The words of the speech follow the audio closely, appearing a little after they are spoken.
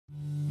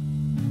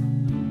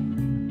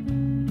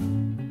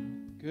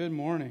Good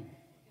morning.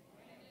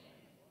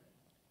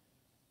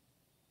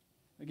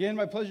 Again,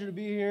 my pleasure to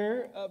be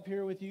up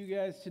here with you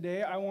guys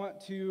today. I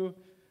want to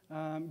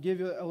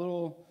give you a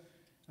little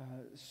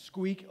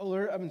squeak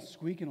alert. I've been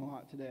squeaking a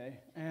lot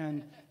today.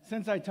 And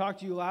since I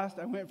talked to you last,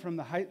 I went from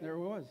there it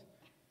was.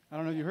 I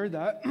don't know if you heard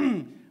that.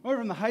 I went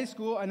from the high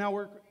school. I now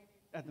work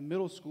at the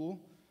middle school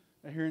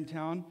here in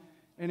town.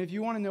 And if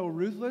you want to know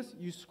ruthless,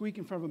 you squeak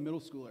in front of a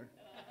middle schooler.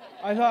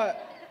 I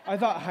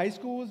thought high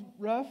school was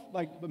rough,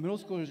 but middle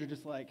schoolers are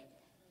just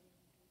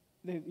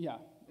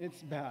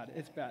it's bad.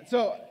 It's bad.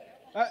 So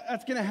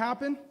that's going to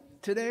happen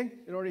today.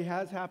 It already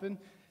has happened.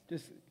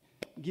 Just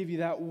give you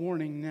that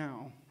warning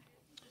now.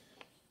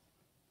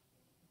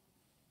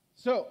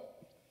 So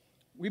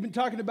we've been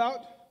talking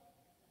about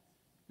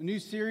a new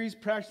series,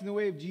 Practicing the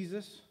Way of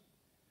Jesus.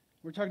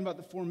 We're talking about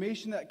the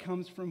formation that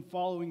comes from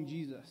following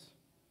Jesus.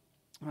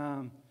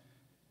 I've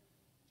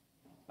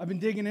been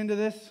digging into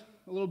this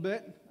a little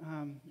bit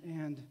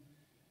and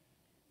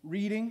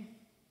reading,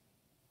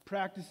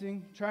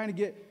 practicing, trying to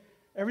get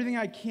everything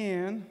I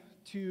can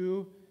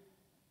to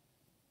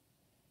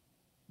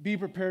be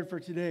prepared for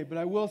today. But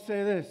I will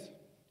say this,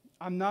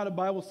 I'm not a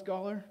Bible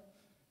scholar.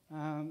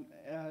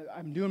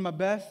 I'm doing my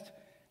best.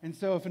 And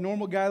so if a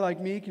normal guy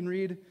like me can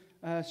read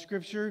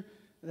scripture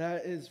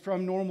that is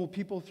from normal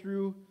people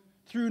through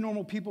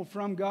normal people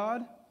from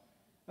God,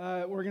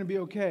 we're going to be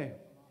okay.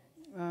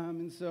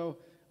 And so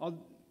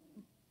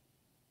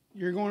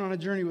you're going on a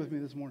journey with me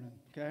this morning,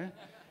 okay?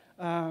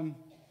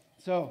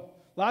 So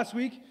last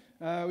week,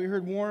 we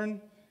heard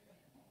Warren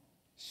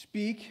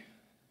speak,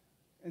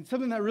 and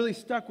something that really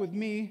stuck with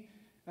me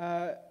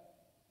that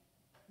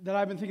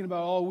I've been thinking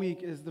about all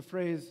week is the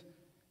phrase,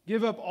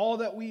 give up all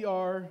that we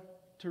are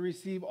to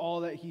receive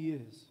all that He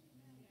is.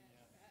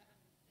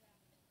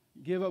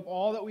 Give up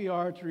all that we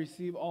are to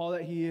receive all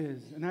that He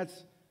is. And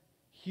that's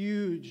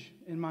huge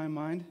in my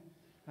mind.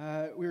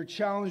 We were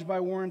challenged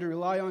by Warren to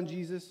rely on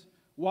Jesus,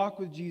 walk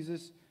with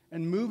Jesus,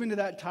 and move into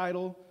that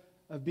title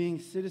of being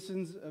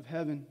citizens of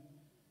heaven,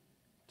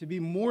 to be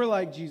more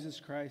like Jesus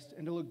Christ,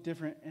 and to look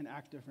different and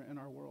act different in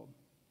our world.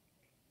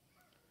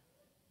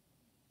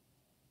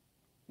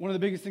 One of the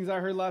biggest things I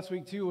heard last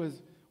week, too,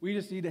 was we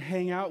just need to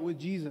hang out with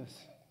Jesus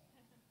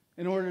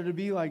in order to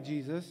be like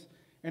Jesus.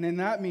 And then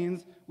that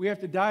means we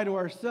have to die to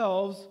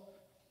ourselves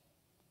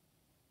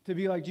to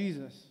be like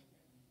Jesus.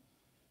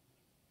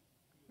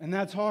 And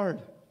that's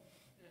hard.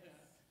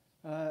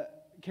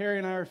 Carrie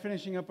and I are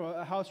finishing up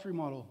a house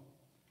remodel.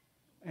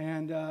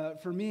 And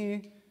for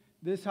me,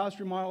 this house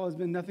remodel has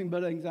been nothing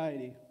but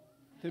anxiety.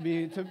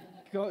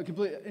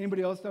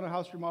 Anybody else done a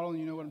house remodel and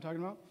you know what I'm talking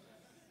about?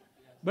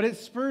 But it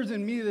spurs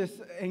in me this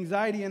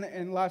anxiety.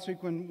 And last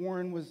week when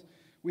Warren was,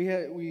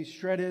 we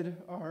shredded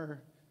our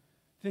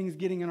things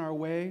getting in our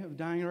way of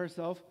dying to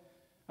ourselves.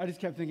 I just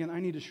kept thinking, I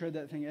need to shred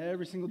that thing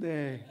every single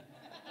day.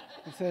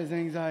 It says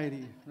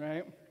anxiety,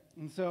 right?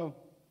 And so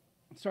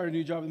I started a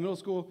new job at the middle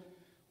school.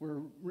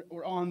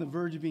 We're on the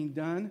verge of being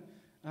done.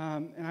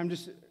 And I'm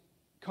just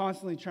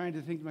constantly trying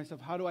to think to myself,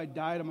 how do I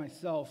die to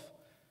myself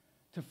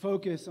to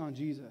focus on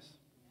Jesus?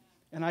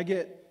 And I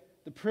get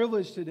the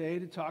privilege today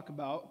to talk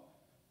about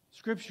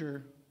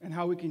Scripture and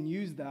how we can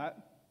use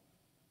that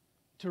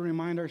to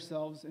remind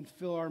ourselves and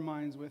fill our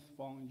minds with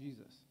following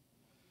Jesus.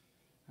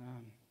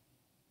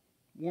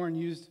 Warren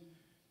used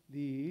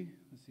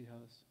let's see how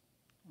this,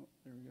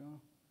 there we go.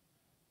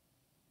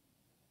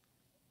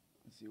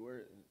 Let's see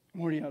where,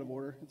 I'm already out of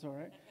order, it's all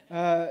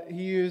right.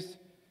 He used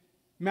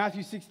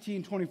Matthew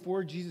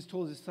 16:24. Jesus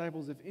told his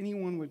disciples, if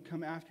anyone would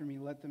come after me,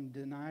 let them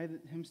deny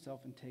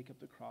himself and take up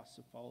the cross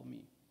to follow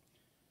me.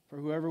 For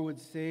whoever would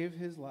save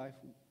his life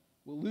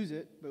will lose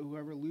it, but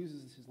whoever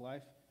loses his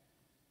life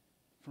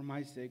for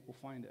my sake will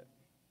find it.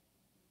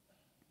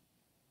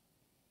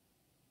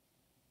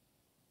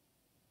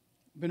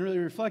 Been really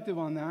reflective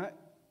on that,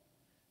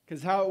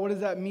 because what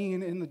does that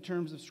mean in the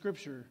terms of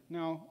Scripture?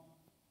 Now,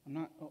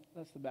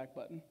 that's the back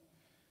button.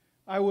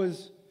 I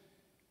was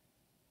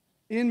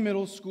in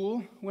middle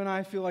school when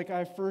I feel like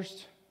I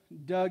first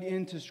dug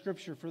into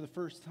Scripture for the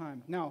first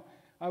time. Now,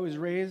 I was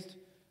raised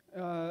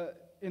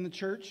in the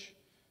church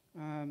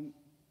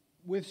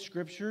with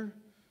Scripture,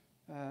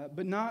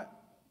 but not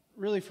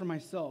really for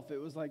myself.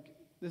 It was like,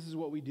 this is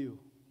what we do.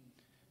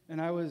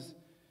 And I was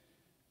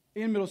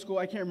in middle school,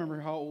 I can't remember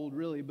how old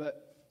really,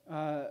 but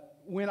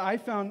when I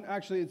found,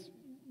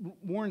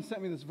 Warren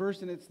sent me this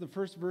verse, and it's the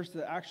first verse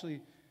that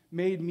actually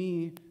made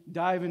me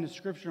dive into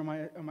Scripture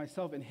on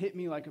myself and hit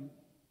me like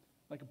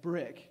a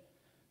brick.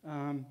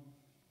 It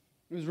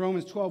was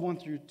Romans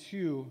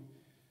 12:1-2.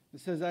 It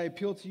says, I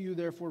appeal to you,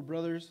 therefore,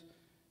 brothers,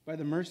 by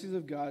the mercies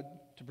of God,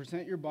 to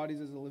present your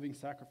bodies as a living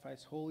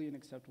sacrifice, holy and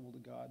acceptable to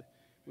God,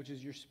 which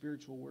is your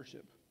spiritual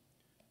worship.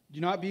 Do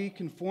not be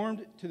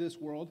conformed to this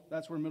world.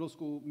 That's where middle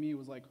school me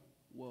was like,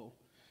 whoa.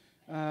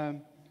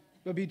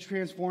 But be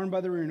transformed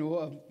by the renewal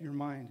of your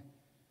mind,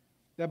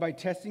 that by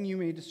testing you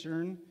may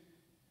discern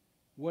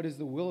what is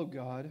the will of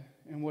God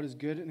and what is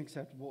good and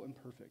acceptable and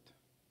perfect.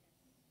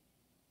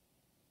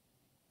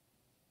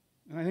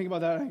 And I think about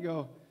that and I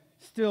go,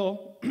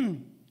 still,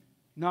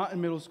 not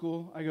in middle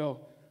school, I go,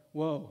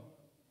 whoa.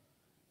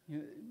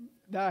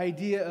 The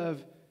idea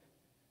of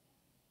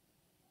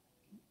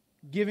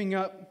giving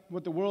up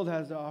what the world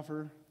has to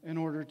offer in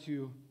order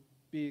to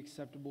be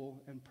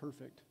acceptable and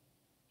perfect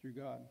through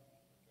God.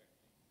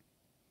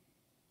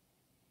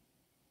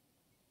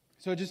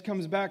 So it just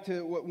comes back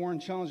to what Warren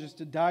challenged us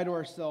to die to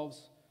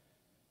ourselves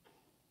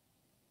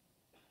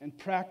and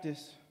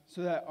practice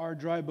so that our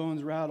dry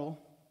bones rattle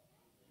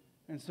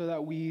and so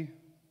that we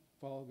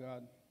follow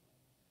God.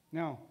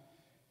 Now,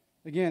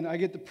 again, I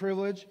get the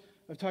privilege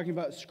of talking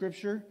about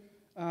Scripture.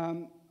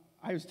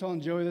 I was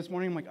telling Joey this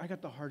morning, I'm like, I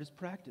got the hardest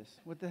practice.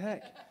 What the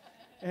heck?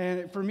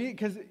 And for me,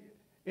 because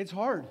it's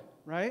hard,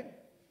 right?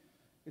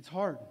 It's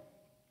hard.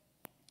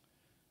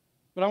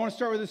 But I want to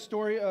start with this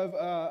story of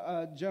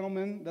a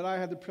gentleman that I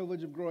had the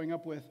privilege of growing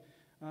up with.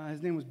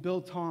 His name was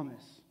Bill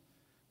Thomas.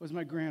 Was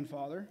my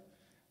grandfather.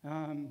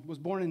 Was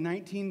born in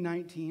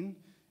 1919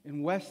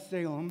 in West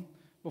Salem,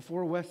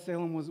 before West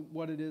Salem was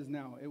what it is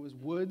now. It was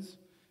woods.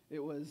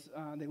 It was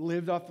they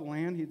lived off the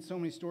land. He had so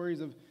many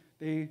stories of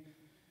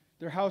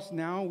their house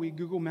now. We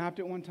Google mapped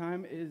it one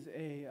time, is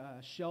a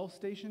Shell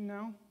station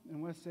now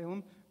in West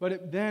Salem.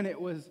 But then it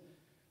was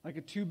like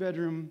a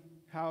 2-bedroom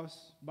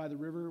house by the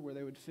river where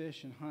they would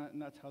fish and hunt,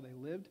 and that's how they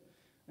lived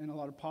in a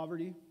lot of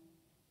poverty.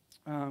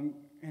 And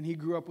he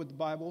grew up with the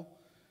Bible.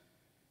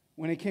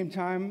 When it came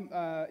time,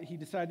 he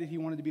decided he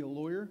wanted to be a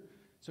lawyer.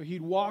 So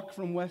he'd walk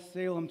from West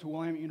Salem to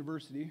Willamette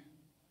University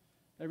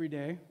every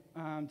day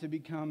to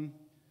become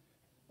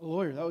a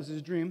lawyer. That was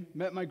his dream.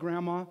 Met my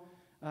grandma,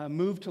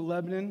 moved to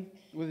Lebanon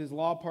with his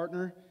law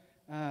partner,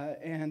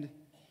 and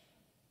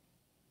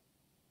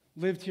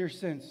lived here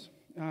since.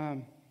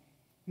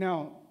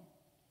 Now,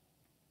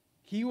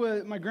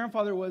 my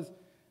grandfather was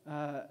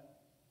a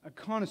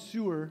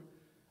connoisseur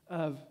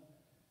of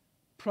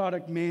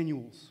product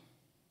manuals.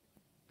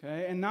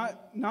 Okay, and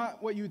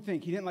not what you would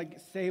think. He didn't like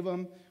save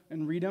them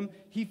and read them.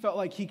 He felt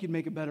like he could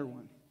make a better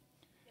one.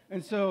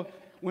 And so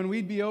when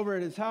we'd be over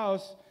at his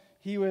house,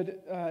 he would,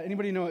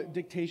 anybody know what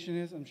dictation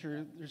is? I'm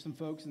sure there's some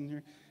folks in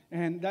here.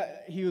 And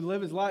that he would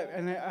live his life,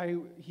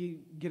 and he'd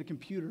get a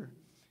computer.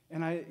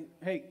 And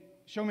hey,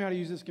 show me how to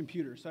use this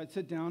computer. So I'd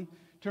sit down,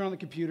 turn on the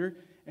computer,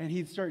 and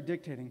he'd start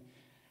dictating.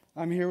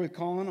 I'm here with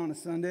Colin on a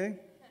Sunday.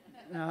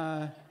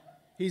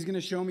 He's going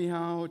to show me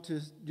how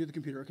to do the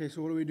computer. Okay,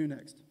 so what do we do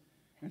next?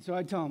 And so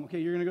I'd tell him, okay,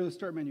 you're going to go to the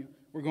start menu.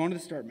 We're going to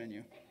the start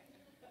menu.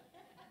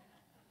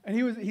 And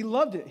he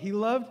loved it. He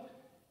loved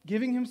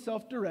giving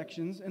himself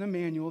directions in a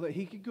manual that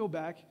he could go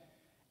back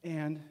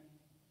and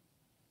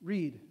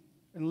read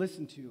and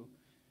listen to.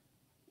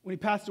 When he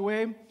passed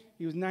away,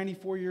 he was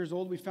 94 years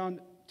old. We found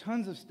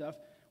tons of stuff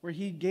where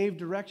he gave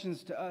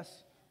directions to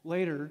us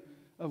later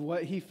of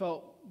what he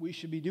felt we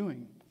should be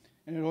doing.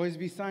 And it would always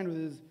be signed with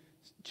his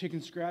chicken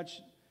scratch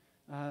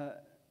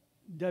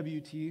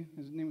WT.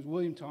 His name was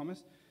William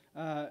Thomas.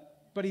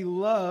 But he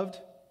loved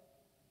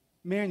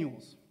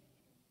manuals.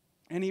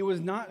 And he was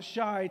not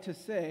shy to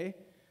say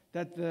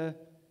that the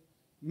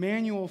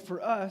manual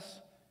for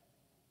us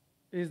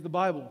is the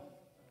Bible.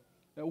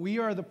 That we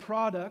are the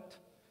product,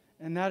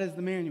 and that is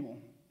the manual.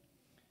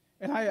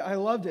 And I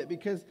loved it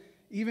because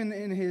even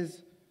in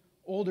his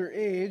older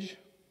age,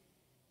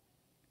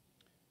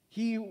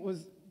 he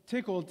was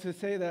tickled to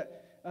say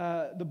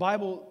that the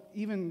Bible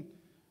even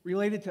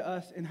related to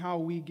us in how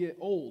we get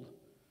old.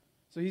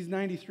 So he's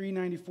 93,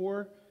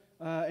 94,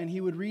 and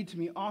he would read to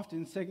me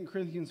often 2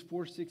 Corinthians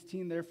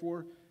 4:16,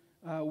 therefore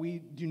we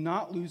do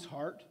not lose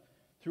heart.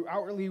 Through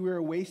outwardly we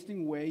are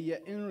wasting away,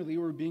 yet inwardly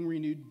we're being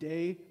renewed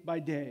day by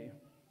day.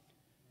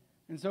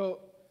 And so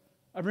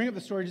I bring up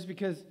the story just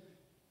because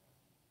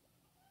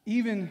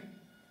even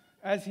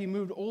as he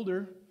moved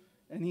older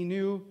and he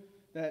knew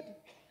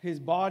that his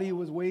body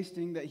was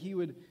wasting, that he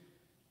would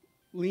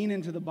lean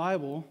into the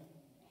Bible,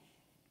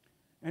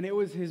 and it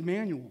was his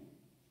manual.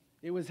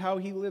 It was how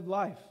he lived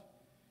life.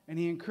 And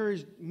he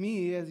encouraged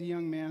me as a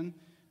young man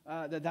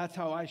that that's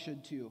how I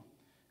should too.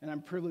 And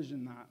I'm privileged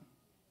in that.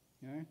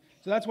 Okay?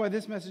 So that's why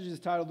this message is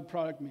titled The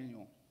Product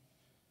Manual.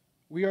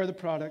 We are the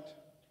product,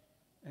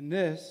 and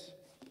this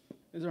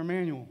is our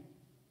manual.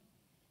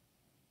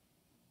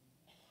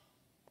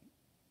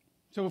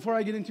 So before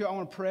I get into it, I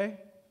want to pray,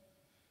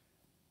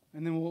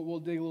 and then we'll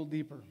dig a little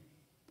deeper.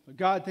 But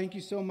God, thank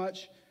you so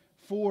much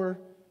for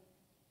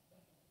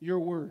your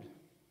word.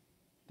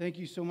 Thank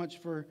you so much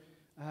for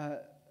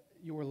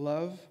your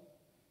love,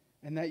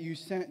 and that you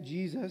sent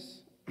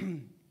Jesus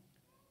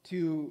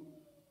to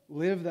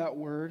live that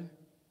word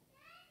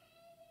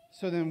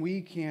so then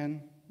we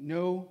can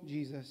know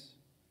Jesus.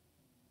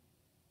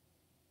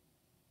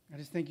 I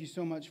just thank you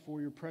so much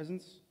for your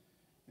presence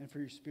and for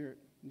your spirit.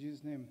 In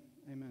Jesus' name,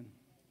 amen.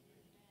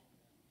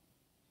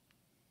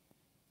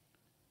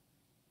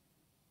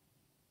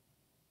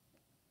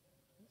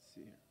 Let's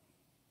see here.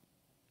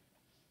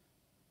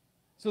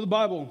 So the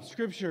Bible,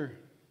 Scripture,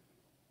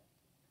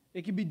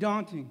 it can be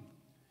daunting.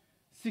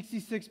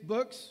 66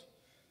 books.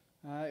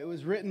 It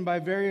was written by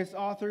various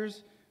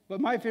authors. But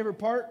my favorite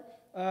part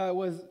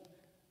was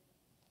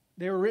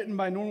they were written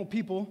by normal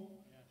people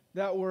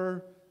that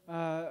were,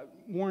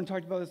 Warren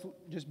talked about this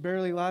just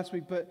barely last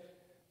week, but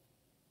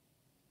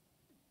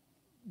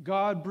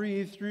God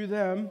breathed through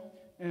them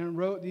and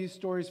wrote these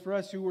stories for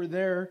us who were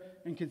there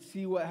and could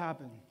see what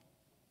happened.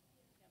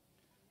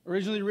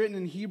 Originally written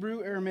in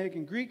Hebrew, Aramaic,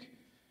 and Greek.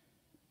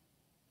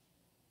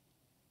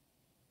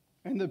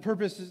 And the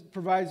purpose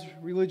provides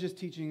religious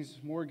teachings,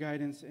 moral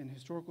guidance, and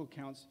historical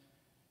accounts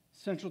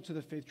central to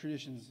the faith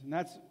traditions. And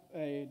that's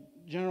a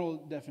general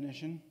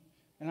definition.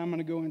 And I'm going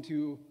to go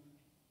into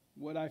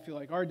what I feel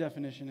like our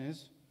definition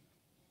is.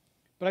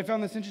 But I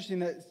found this interesting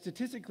that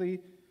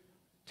statistically,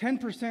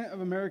 10% of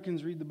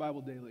Americans read the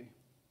Bible daily.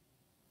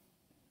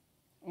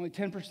 Only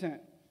 10%.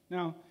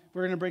 Now, if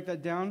we're going to break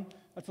that down,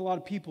 that's a lot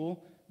of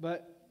people,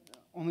 but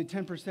only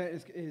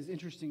 10% is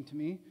interesting to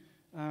me.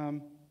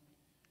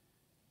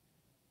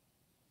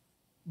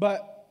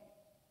 But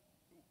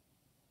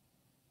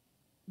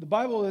the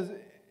Bible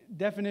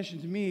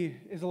definition to me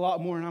is a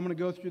lot more, and I'm going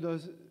to go through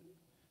those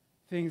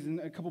things in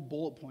a couple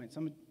bullet points.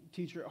 I'm a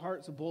teacher at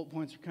heart, so bullet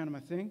points are kind of my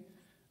thing.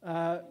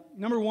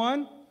 Number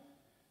one,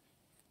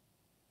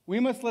 we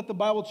must let the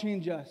Bible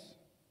change us.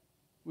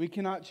 We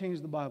cannot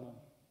change the Bible.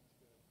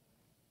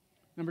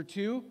 Number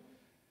two,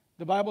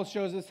 the Bible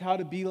shows us how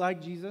to be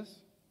like Jesus.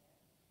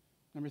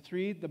 Number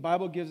three, the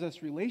Bible gives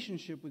us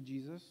relationship with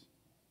Jesus.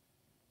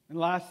 And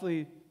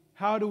lastly,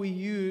 how do we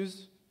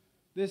use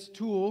this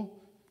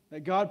tool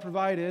that God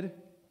provided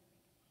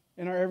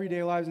in our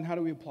everyday lives, and how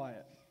do we apply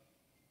it?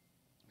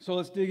 So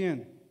let's dig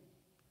in.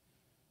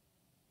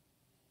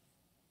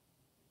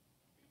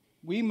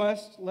 We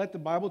must let the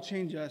Bible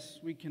change us.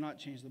 We cannot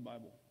change the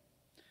Bible.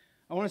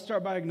 I want to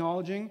start by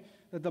acknowledging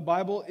that the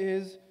Bible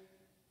is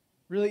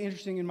really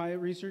interesting in my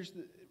research,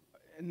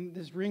 and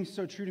this rings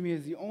so true to me,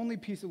 is the only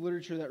piece of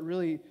literature that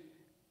really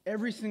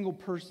every single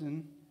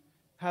person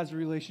has a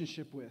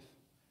relationship with,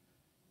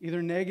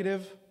 either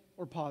negative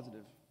or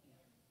positive.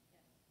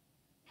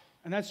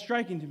 And that's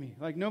striking to me.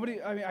 Like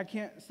nobody, I mean, I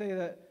can't say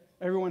that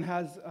everyone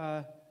has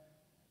a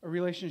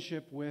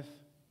relationship with,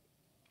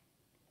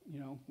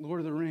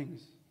 Lord of the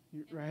Rings,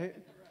 right?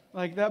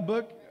 Like that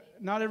book,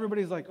 not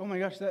everybody's like, oh my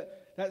gosh,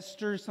 that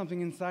stirs something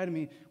inside of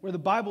me, where the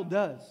Bible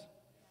does.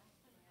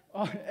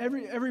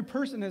 Every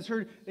person has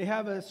heard, they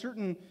have a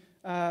certain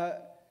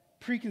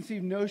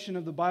preconceived notion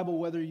of the Bible,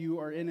 whether you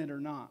are in it or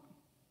not.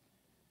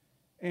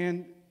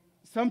 And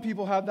some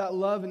people have that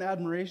love and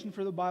admiration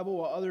for the Bible,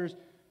 while others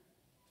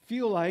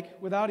feel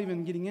like, without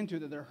even getting into it,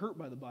 that they're hurt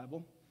by the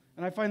Bible.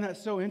 And I find that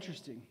so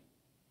interesting.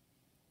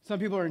 Some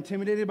people are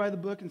intimidated by the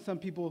book, and some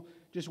people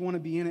just want to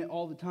be in it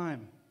all the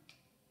time.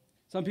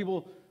 Some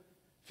people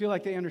feel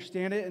like they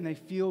understand it and they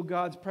feel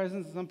God's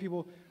presence. And some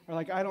people are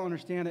like, I don't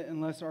understand it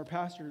unless our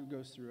pastor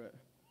goes through it.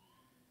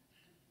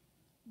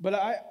 But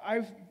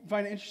I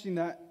find it interesting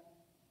that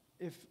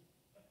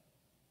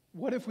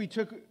what if we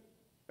took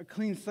a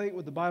clean slate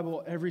with the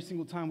Bible every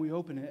single time we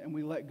open it and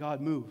we let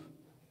God move?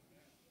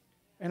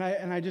 And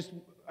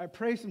I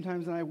pray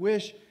sometimes, and I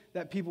wish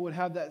that people would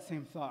have that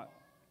same thought.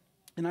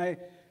 And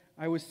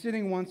I was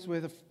sitting once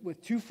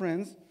with two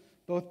friends,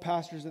 both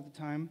pastors at the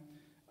time,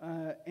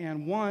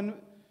 and one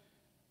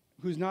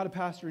who's not a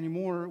pastor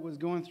anymore was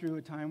going through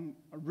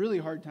a really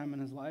hard time in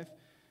his life,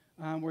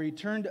 where he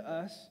turned to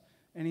us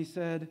and he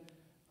said,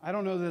 I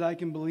don't know that I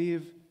can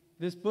believe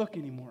this book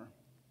anymore.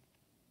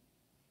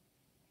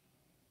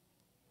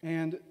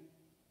 And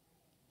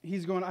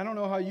he's going, I don't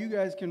know how you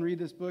guys can read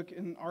this book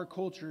in our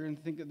culture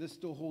and think that this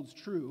still holds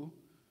true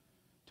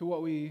to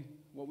what we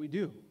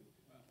do.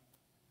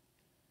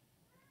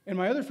 And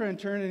my other friend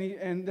turned,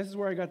 and this is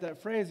where I got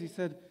that phrase. He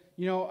said,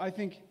 I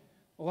think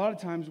a lot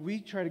of times we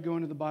try to go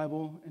into the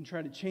Bible and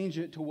try to change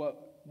it to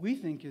what we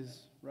think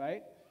is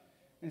right,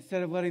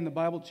 instead of letting the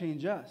Bible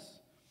change us.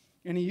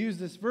 And he used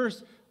this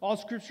verse, all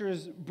Scripture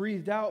is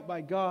breathed out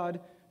by God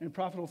and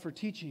profitable for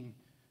teaching,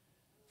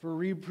 for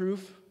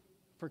reproof,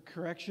 for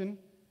correction,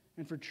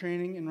 and for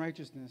training in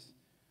righteousness,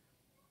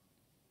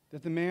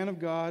 that the man of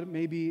God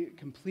may be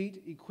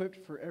complete,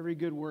 equipped for every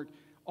good work.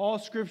 All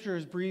Scripture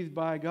is breathed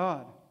by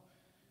God.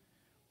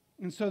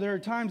 And so there are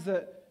times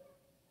that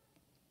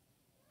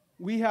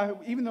we have,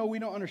 even though we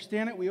don't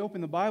understand it, we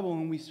open the Bible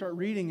and we start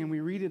reading, and we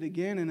read it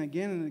again and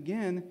again and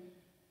again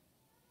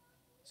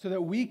so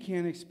that we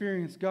can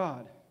experience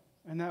God,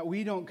 and that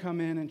we don't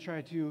come in and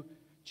try to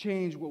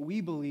change what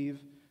we believe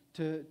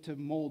to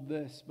mold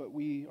this, but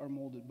we are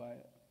molded by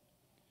it.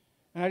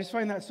 And I just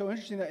find that so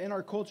interesting that in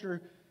our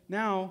culture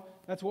now,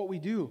 that's what we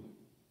do.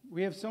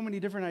 We have so many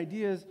different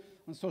ideas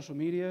on social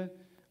media.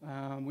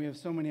 We have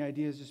so many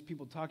ideas, just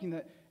people talking,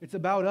 that it's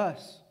about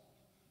us.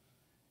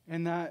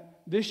 And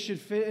that this should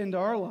fit into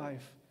our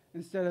life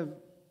instead of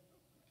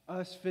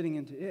us fitting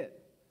into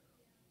it.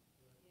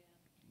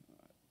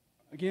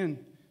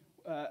 Again,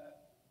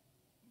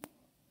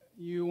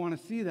 you want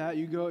to see that,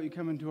 you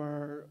come into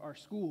our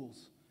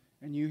schools,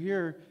 and you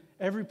hear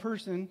every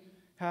person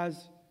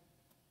has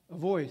a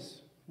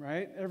voice,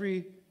 right?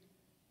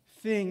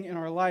 Everything in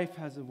our life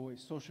has a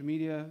voice. Social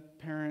media,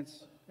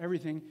 parents,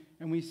 everything.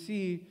 And we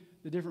see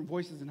the different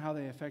voices and how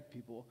they affect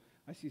people.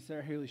 I see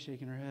Sarah Haley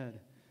shaking her head.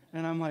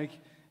 And I'm like,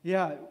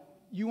 yeah,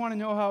 you want to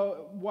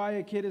know why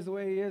a kid is the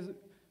way he is?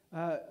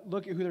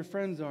 look at who their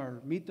friends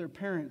are, meet their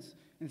parents,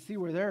 and see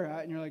where they're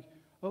at. And you're like,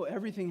 oh,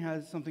 everything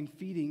has something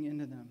feeding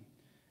into them.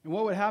 And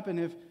what would happen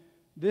if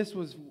this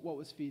was what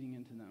was feeding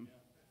into them?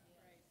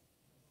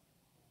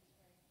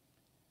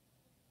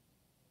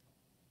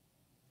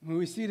 When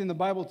we see it in the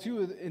Bible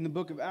too, in the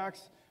book of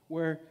Acts,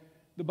 where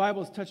the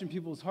Bible is touching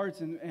people's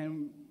hearts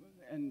and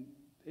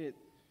it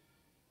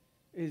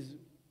is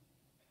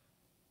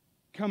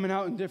coming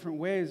out in different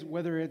ways,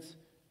 whether it's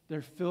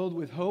they're filled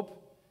with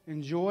hope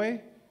and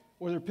joy,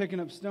 or they're picking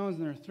up stones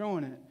and they're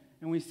throwing it.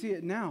 And we see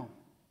it now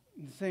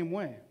in the same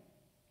way.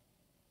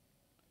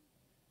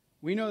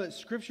 We know that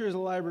Scripture is a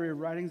library of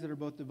writings that are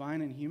both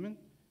divine and human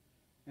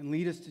and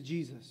lead us to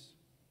Jesus.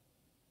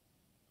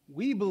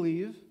 I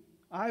believe,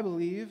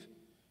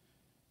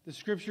 the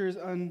Scripture is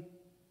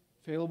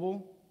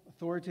unfailable,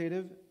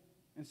 authoritative,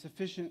 and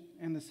sufficient,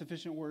 and the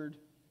sufficient word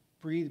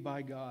breathed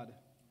by God.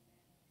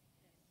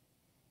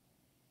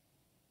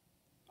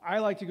 I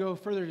like to go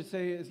further to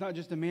say it's not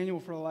just a manual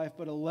for life,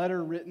 but a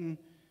letter written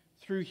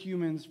through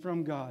humans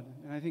from God.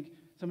 And I think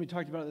somebody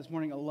talked about it this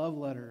morning, a love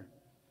letter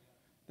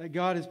that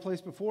God has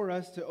placed before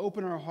us to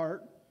open our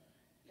heart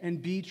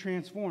and be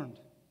transformed.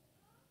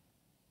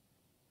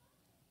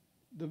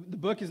 The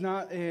book is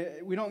not,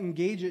 we don't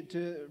engage it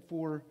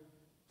for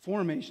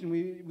formation,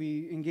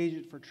 we engage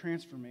it for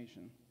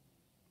transformation.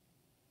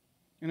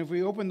 And if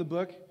we open the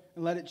book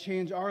and let it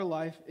change our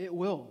life, it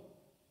will.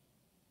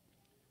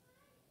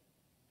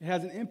 It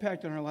has an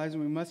impact on our lives,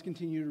 and we must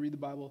continue to read the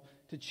Bible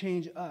to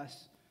change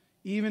us,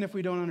 even if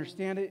we don't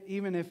understand it,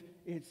 even if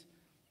it's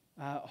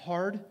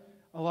hard.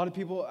 A lot of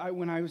people,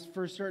 when I was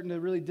first starting to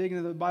really dig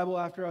into the Bible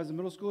after I was a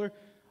middle schooler,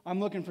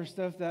 I'm looking for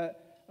stuff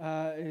that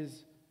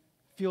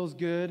feels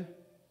good,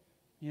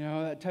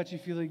 that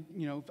touchy-feely,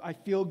 I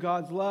feel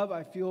God's love,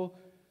 I feel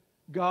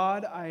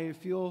God, I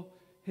feel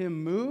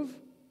Him move.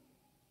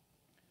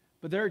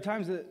 But there are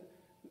times that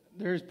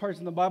there's parts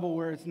in the Bible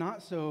where it's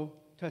not so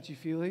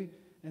touchy-feely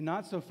and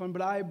not so fun,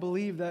 but I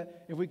believe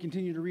that if we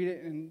continue to read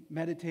it and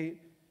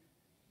meditate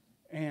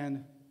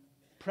and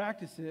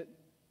practice it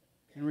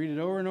and read it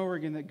over and over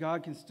again, that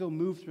God can still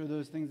move through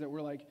those things that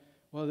we're like,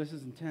 well, this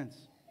is intense.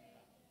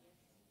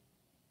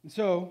 And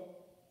so,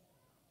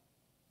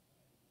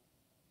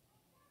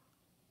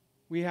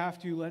 we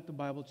have to let the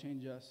Bible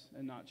change us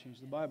and not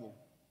change the Bible.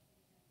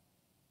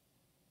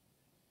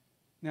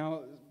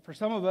 Now, for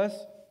some of us,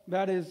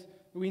 that is,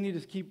 we need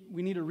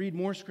to read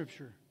more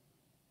Scripture.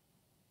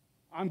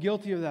 I'm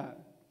guilty of that.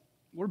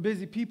 We're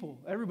busy people.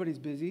 Everybody's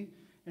busy.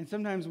 And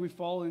sometimes we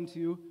fall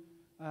into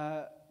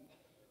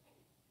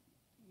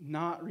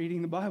not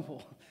reading the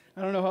Bible.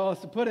 I don't know how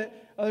else to put it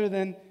other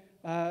than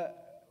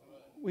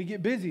we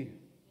get busy.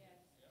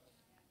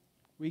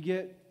 We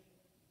get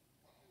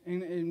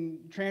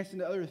entranced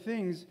into other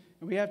things,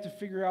 and we have to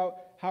figure out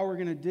how we're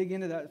going to dig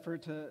into that for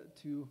it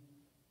to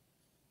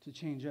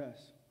change us.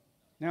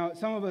 Now,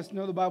 some of us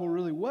know the Bible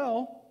really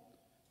well,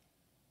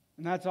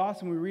 and that's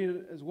awesome. We read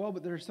it as well,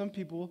 but there are some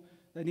people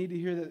that need to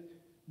hear that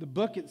the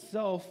book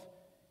itself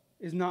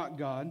is not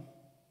God,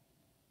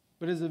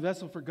 but is a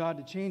vessel for God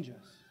to change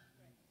us.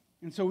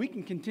 And so we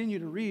can continue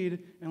to read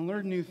and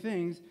learn new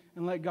things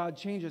and let God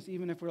change us,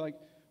 even if we're like,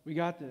 we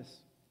got this,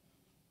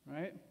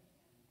 right?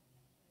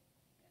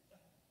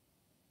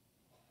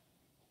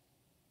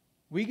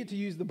 We get to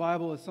use the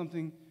Bible as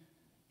something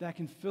that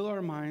can fill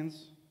our minds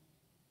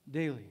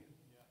daily.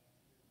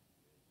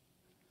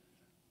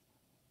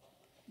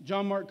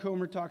 John Mark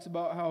Comer talks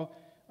about how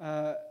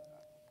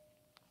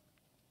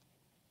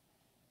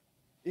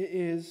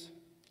that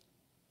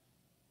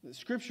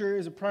Scripture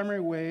is a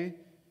primary way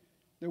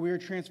that we are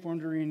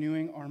transformed to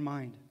renewing our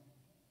mind.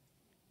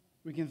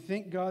 We can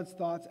think God's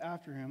thoughts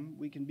after Him.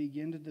 We can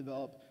begin to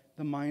develop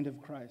the mind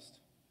of Christ.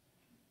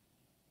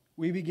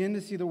 We begin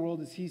to see the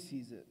world as He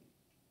sees it.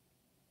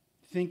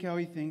 Think how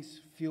He thinks,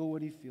 feel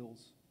what He feels.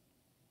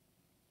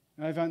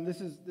 And I found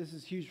this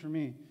is huge for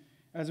me.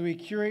 As we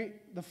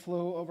curate the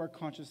flow of our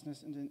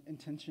consciousness and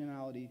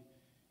intentionality,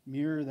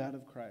 mirror that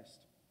of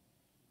Christ.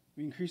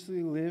 We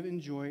increasingly live in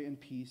joy and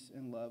peace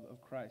and love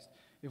of Christ.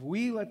 If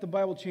we let the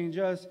Bible change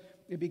us,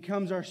 it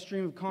becomes our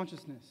stream of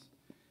consciousness.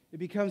 It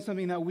becomes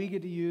something that we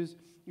get to use,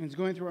 and it's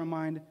going through our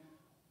mind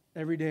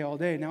every day, all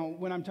day. Now,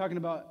 when I'm talking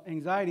about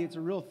anxiety, it's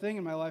a real thing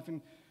in my life,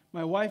 and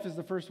my wife is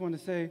the first one to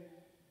say,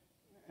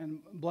 and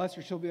bless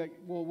her, she'll be like,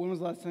 well, when was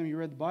the last time you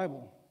read the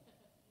Bible?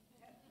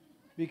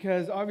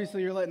 Because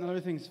obviously you're letting other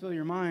things fill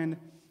your mind,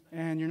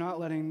 and you're not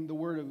letting the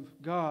Word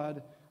of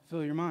God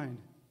fill your mind.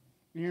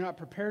 And you're not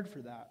prepared for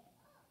that.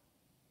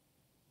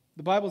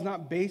 The Bible's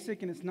not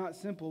basic and it's not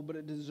simple, but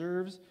it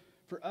deserves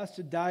for us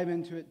to dive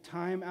into it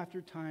time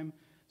after time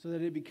so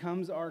that it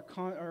becomes our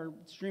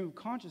stream of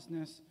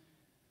consciousness,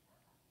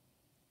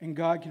 and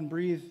God can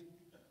breathe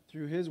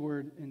through His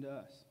Word into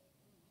us.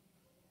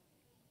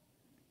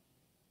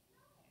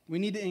 We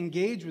need to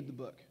engage with the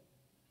book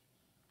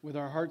with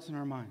our hearts and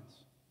our minds.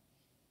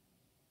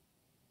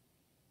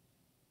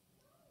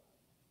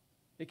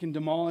 It can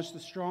demolish the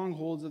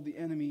strongholds of the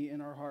enemy in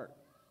our heart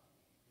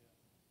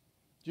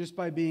just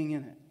by being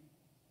in it.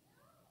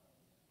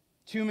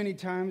 Too many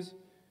times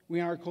we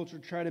in our culture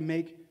try to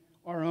make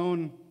our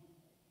own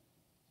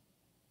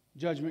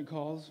judgment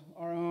calls,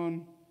 our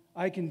own,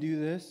 I can do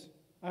this,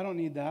 I don't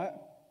need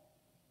that.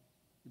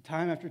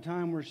 Time after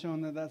time, we're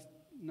shown that that's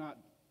not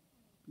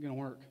going to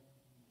work.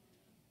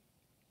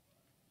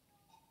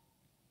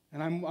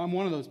 And I'm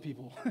one of those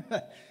people.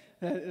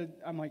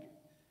 I'm like,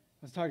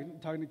 I was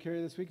talking to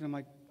Carrie this week, and I'm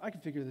like, I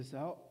can figure this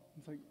out.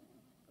 It's like,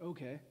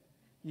 okay,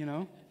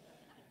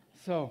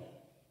 So,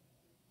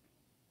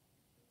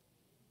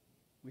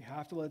 we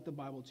have to let the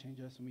Bible change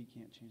us, and we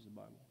can't change the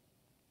Bible.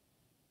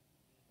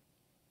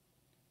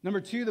 Number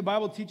 2, the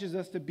Bible teaches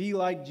us to be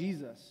like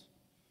Jesus.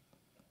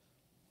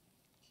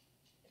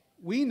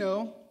 We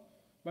know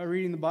by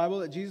reading the Bible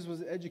that Jesus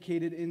was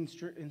educated in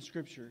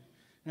Scripture.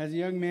 And as a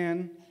young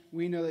man,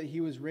 we know that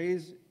he was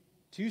raised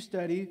to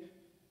study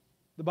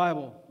the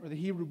Bible, or the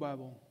Hebrew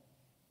Bible,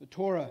 the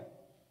Torah,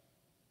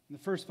 and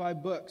the first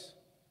 5 books.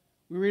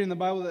 We read in the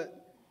Bible that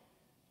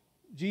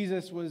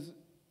Jesus was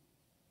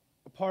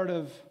a part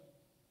of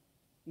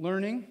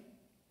learning.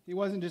 He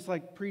wasn't just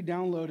like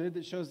pre-downloaded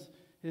that shows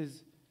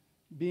his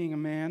being a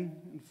man,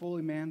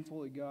 fully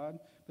God,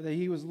 but that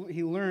he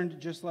learned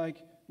just like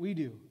we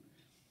do.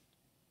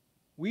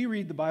 We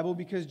read the Bible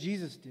because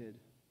Jesus did.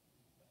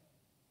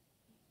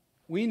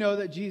 We know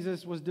that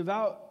Jesus was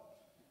devout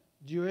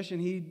Jewish, and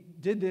he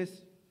did this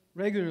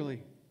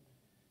regularly.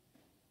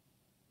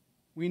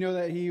 We know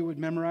that he would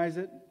memorize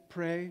it,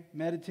 pray,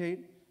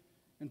 meditate,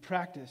 and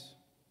practice.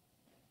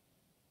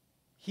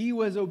 He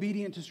was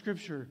obedient to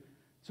Scripture,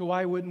 so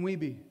why wouldn't we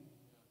be?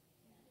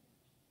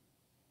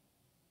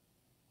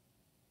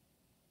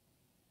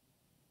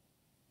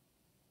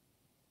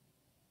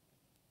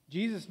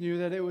 Jesus knew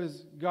that it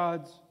was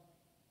God's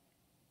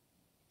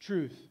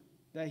truth,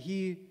 that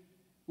he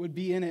would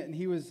be in it, and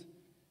he was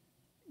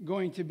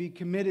going to be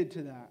committed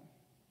to that.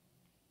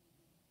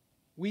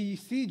 We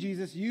see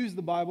Jesus use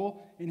the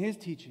Bible in his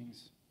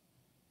teachings.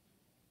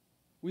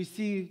 We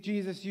see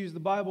Jesus use the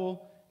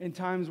Bible in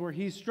times where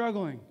he's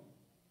struggling.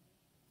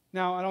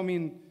 Now, I don't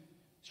mean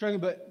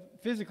struggling, but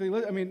physically.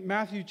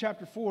 Matthew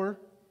chapter 4.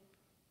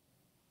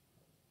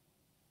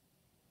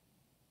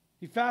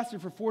 He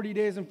fasted for 40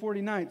 days and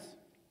 40 nights.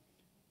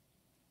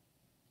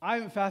 I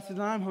haven't fasted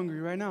and I'm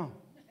hungry right now.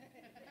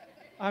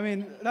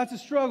 That's a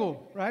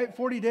struggle, right?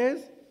 40 days.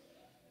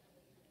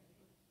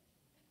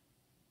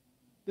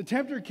 The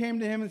tempter came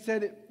to him and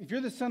said, if you're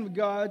the Son of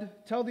God,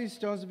 tell these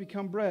stones to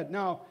become bread.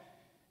 Now,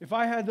 if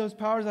I had those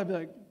powers, I'd be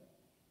like,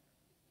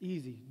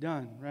 easy,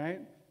 done,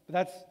 right?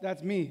 But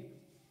that's me.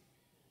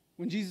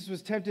 When Jesus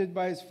was tempted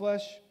by his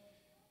flesh,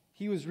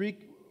 he was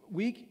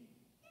weak,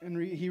 and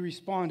he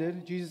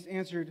responded. Jesus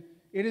answered,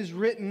 it is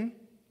written,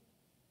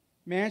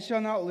 man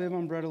shall not live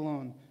on bread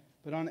alone,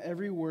 but on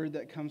every word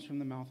that comes from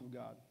the mouth of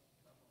God.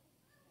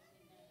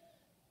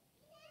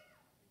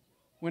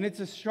 When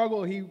it's a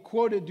struggle, he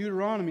quoted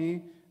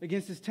Deuteronomy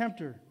against his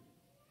tempter.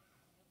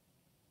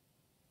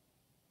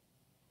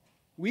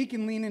 We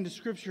can lean into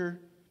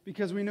Scripture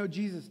because we know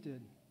Jesus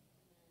did.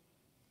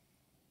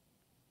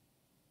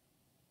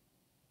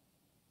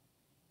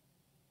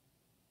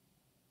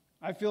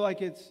 I feel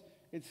like it's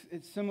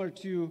similar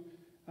to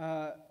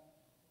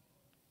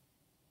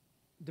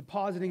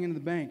depositing into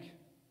the bank.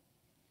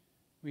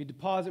 We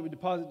deposit,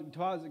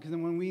 because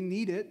then when we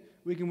need it,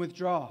 we can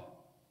withdraw.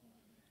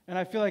 And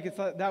I feel like it's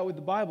like that with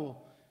the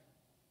Bible.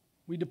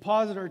 We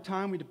deposit our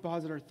time, we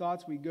deposit our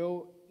thoughts, we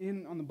go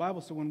in on the Bible.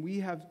 So when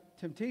we have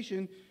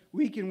temptation,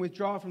 we can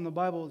withdraw from the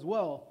Bible as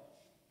well.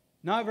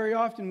 Not very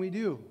often we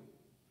do.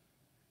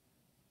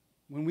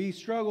 When we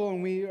struggle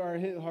and we are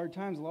hit hard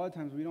times, a lot of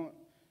times we don't,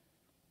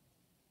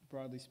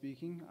 broadly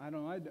speaking, I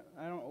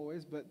don't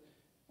always, but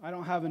I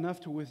don't have enough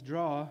to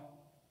withdraw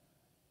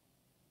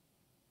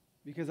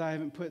because I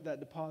haven't put that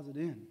deposit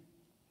in.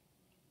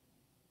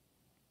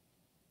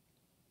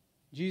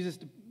 Jesus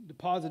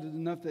deposited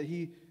enough that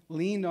he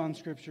leaned on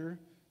Scripture,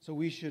 so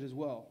we should as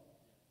well.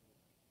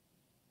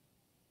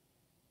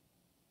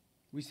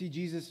 We see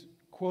Jesus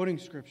quoting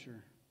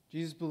Scripture.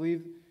 Jesus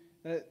believed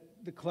that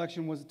the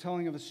collection was a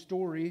telling of a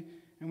story,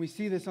 and we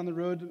see this on the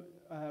road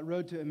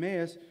to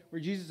Emmaus, where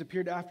Jesus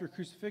appeared after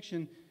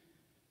crucifixion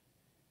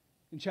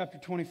in chapter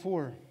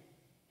 24.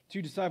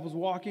 2 disciples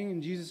walking,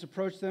 and Jesus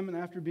approached them, and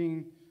after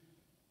being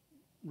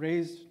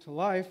raised to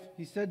life,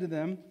 he said to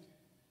them,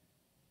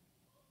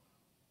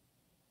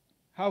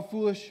 how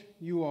foolish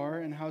you are,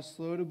 and how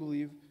slow to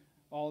believe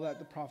all that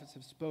the prophets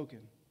have spoken.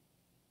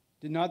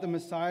 Did not the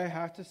Messiah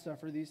have to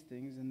suffer these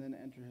things and then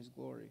enter his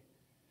glory?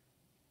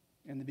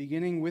 In the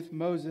beginning with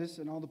Moses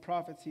and all the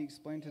prophets, he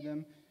explained to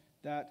them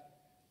that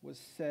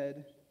was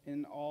said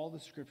in all the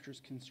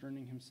Scriptures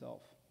concerning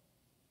himself.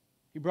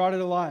 He brought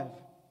it alive.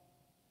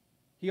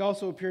 He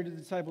also appeared to the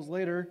disciples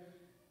later,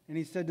 and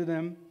he said to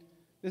them,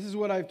 this is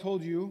what I've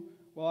told you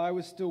while I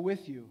was still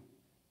with you.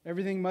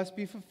 Everything must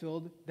be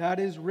fulfilled that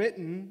is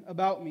written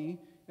about me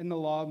in the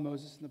law of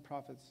Moses and the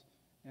prophets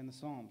and the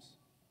Psalms.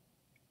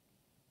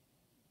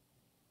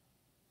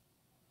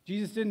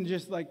 Jesus didn't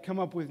just come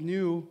up with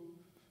new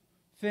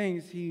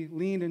things. He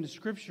leaned into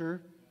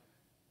Scripture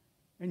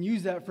and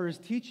used that for his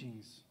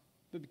teachings.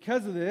 But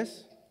because of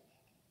this,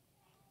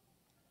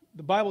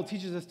 the Bible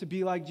teaches us to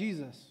be like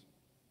Jesus.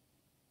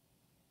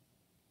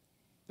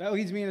 That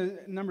leads me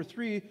to number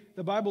 3.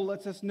 The Bible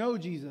lets us know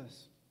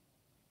Jesus.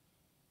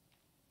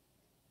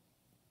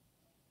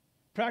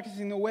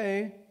 Practicing the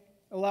way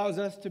allows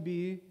us to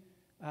be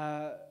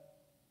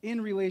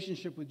in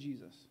relationship with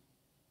Jesus.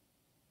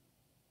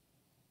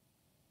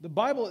 The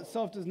Bible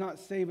itself does not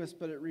save us,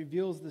 but it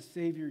reveals the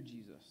Savior,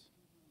 Jesus.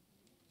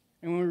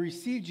 And when we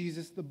receive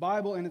Jesus, the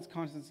Bible and its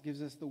contents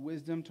gives us the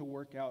wisdom to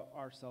work out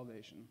our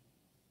salvation.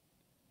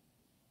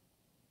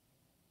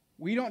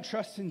 We don't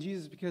trust in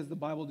Jesus because the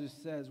Bible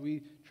just says.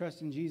 We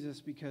trust in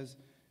Jesus because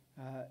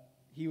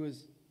he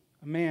was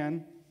a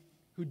man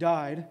who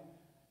died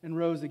and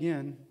rose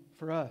again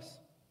for us.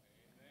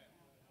 Amen.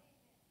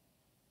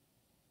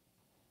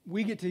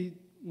 We get to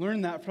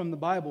learn that from the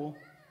Bible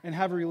and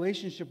have a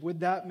relationship with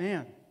that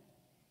man.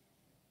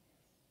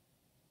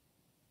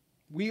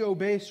 We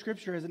obey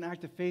Scripture as an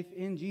act of faith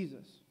in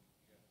Jesus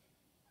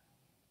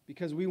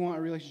because we want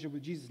a relationship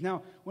with Jesus.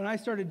 Now, when I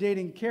started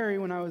dating Carrie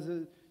when I was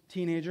a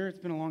teenager, it's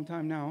been a long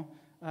time now,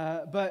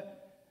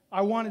 but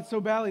I wanted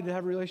so badly to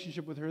have a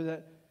relationship with her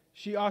that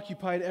she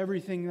occupied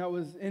everything that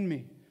was in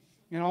me.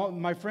 And all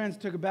my friends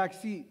took a back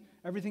seat.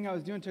 Everything I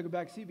was doing took a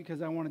back seat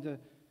because I wanted to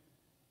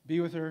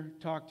be with her,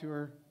 talk to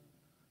her,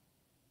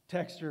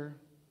 text her,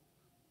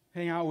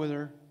 hang out with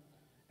her.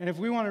 And if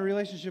we want a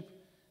relationship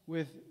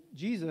with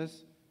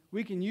Jesus,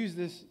 we can use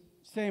this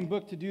same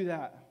book to do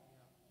that.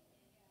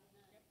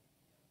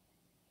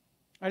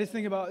 I just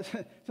think about,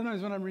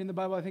 sometimes when I'm reading the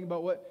Bible, I think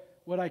about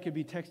what I could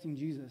be texting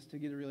Jesus to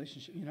get a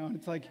relationship, and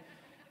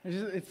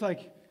it's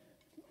like,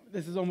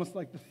 this is almost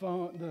like the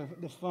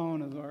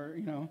phone of our,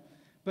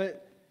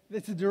 but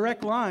it's a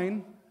direct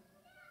line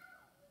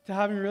to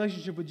having a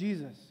relationship with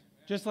Jesus.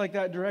 Just like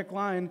that direct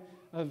line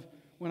of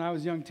when I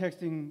was young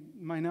texting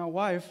my now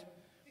wife,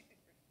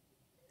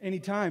 any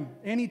time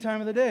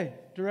of the day,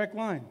 direct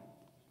line.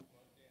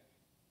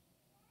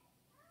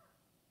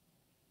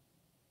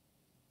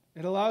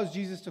 It allows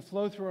Jesus to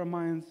flow through our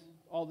minds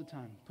all the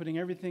time, putting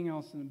everything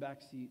else in the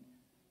back seat.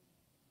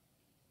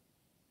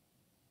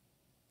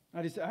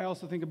 I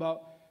also think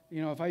about,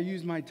 if I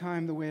use my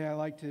time the way I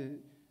like to,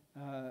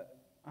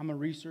 I'm a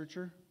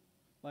researcher.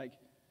 Like,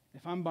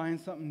 if I'm buying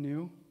something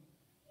new,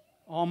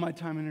 all my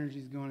time and energy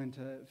is going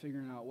into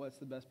figuring out what's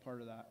the best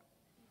part of that.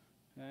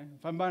 Okay?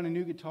 If I'm buying a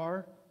new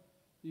guitar,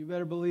 you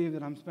better believe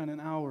that I'm spending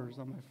hours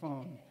on my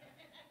phone,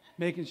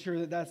 making sure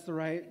that that's the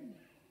right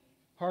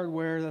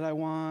hardware that I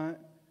want,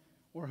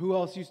 or who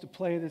else used to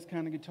play this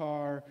kind of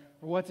guitar,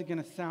 or what's it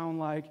going to sound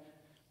like.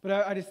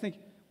 But I just think,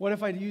 what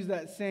if I'd use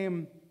that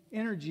same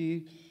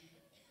energy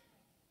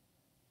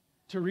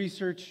to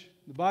research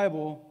the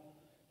Bible,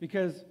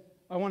 because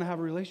I want to have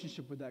a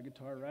relationship with that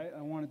guitar, right?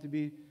 I want it to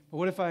be, but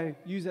what if I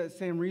use that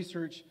same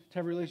research to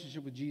have a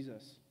relationship with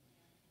Jesus?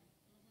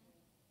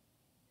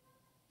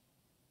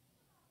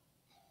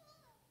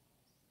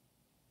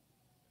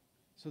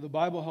 So the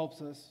Bible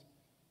helps us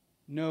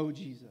know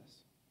Jesus.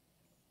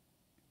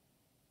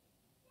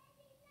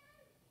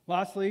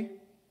 Lastly,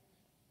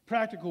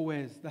 practical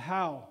ways, the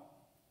how.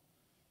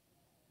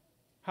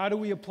 How do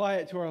we apply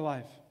it to our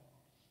life?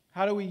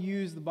 How do we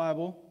use the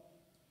Bible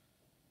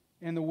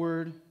and the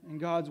Word and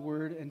God's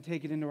Word and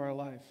take it into our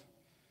life?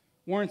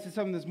 Warren said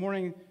something this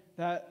morning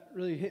that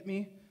really hit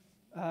me.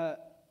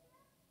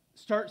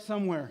 Start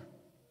somewhere.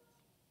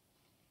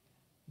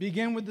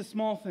 Begin with the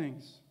small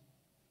things.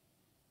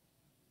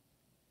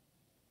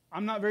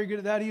 I'm not very good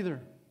at that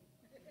either.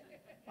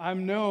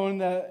 I'm known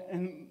that,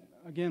 and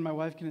again, my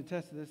wife can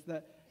attest to this,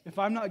 that if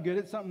I'm not good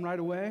at something right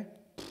away,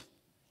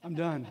 I'm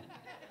done.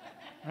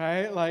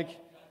 Right? Like,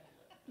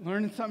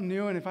 learning something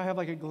new, and if I have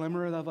like a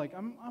glimmer of like,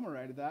 I'm all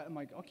right at that, I'm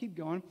like, I'll keep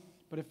going.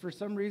 But if for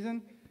some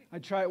reason I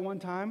try it one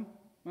time,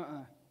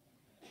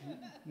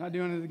 not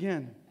doing it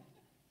again.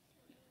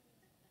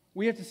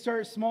 We have to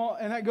start small,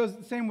 and that goes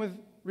the same with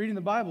reading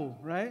the Bible,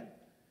 right?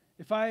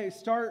 If I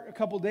start a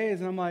couple days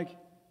and I'm like,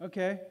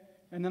 okay,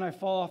 and then I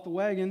fall off the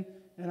wagon,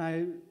 and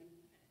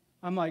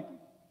I'm like,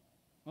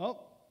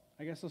 well,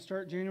 I guess I'll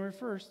start January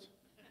 1st,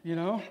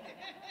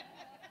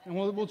 and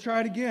we'll try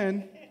it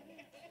again.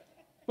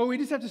 But we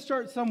just have to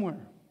start somewhere.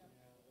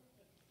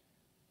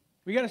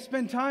 We got to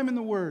spend time in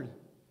the Word,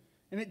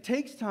 and it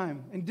takes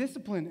time and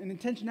discipline and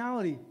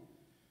intentionality.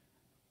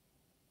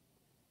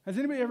 Has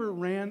anybody ever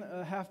ran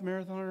a half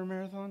marathon or a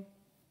marathon?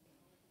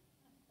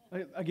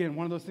 Again,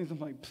 one of those things I'm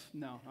like,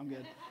 no, I'm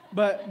good.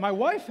 But my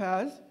wife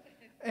has,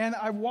 and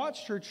I've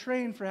watched her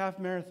train for half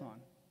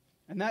marathon.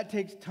 And that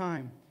takes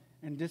time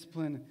and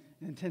discipline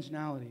and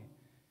intentionality.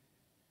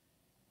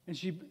 And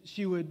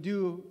she would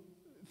do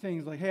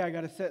things like, hey, I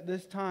got to set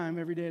this time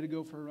every day to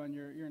go for a run.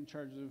 You're in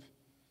charge of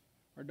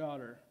our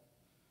daughter.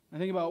 I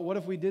think about, what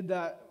if we did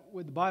that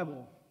with the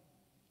Bible?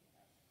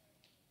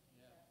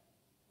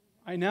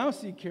 I now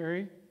see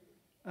Carrie.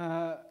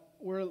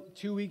 We're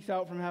 2 weeks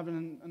out from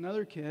having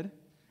another kid,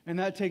 and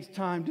that takes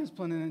time,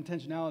 discipline, and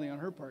intentionality on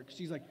her part.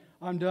 She's like,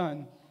 I'm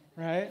done,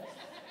 right?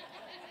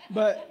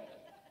 But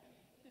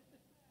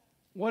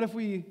what if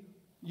we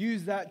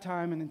use that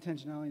time and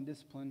intentionality and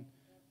discipline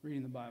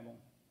reading the Bible?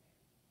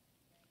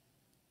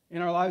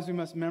 In our lives, we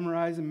must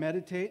memorize and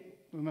meditate.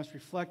 We must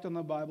reflect on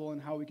the Bible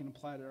and how we can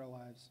apply it to our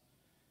lives.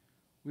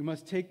 We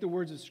must take the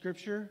words of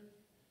Scripture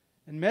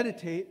and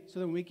meditate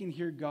so that we can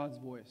hear God's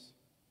voice.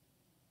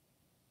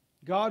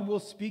 God will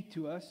speak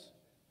to us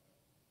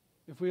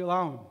if we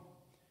allow Him.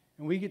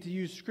 And we get to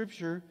use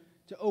Scripture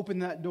to open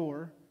that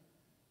door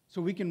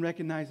so we can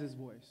recognize His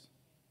voice.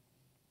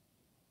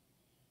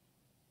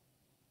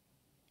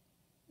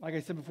 Like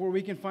I said before,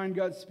 we can find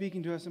God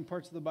speaking to us in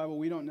parts of the Bible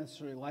we don't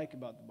necessarily like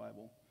about the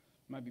Bible.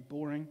 It might be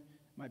boring,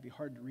 it might be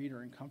hard to read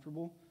or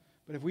uncomfortable.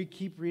 But if we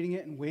keep reading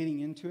it and wading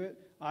into it,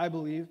 I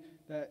believe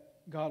that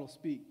God will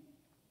speak.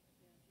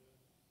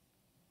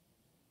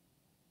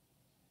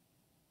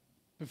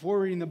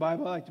 Before reading the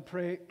Bible, I like to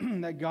pray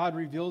that God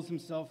reveals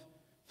Himself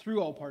through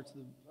all parts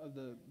of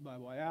the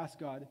Bible. I ask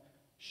God,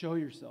 show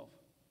yourself.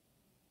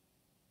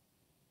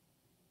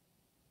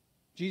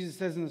 Jesus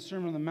says in the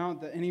Sermon on the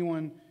Mount that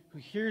anyone who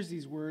hears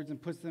these words and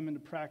puts them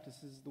into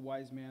practice is the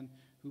wise man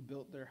who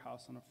built their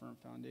house on a firm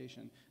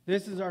foundation.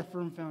 This is our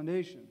firm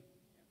foundation.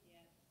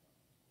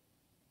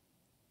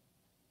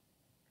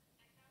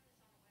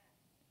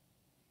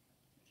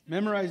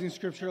 Memorizing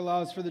Scripture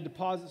allows for the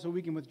deposit so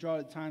we can withdraw it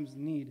at times of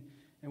need.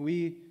 And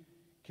we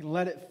can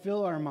let it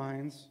fill our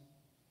minds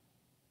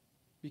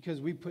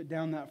because we put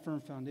down that firm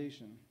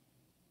foundation.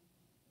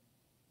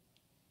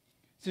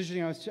 It's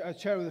interesting, I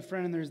was chatting with a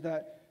friend, and there's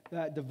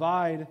that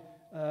divide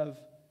of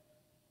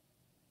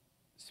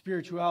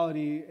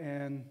spirituality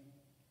and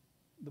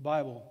the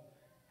Bible.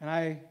 And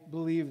I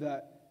believe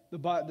that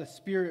the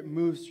Spirit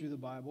moves through the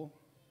Bible.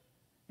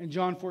 In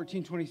John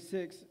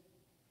 14:26,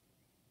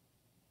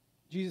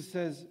 Jesus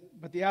says,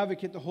 "But the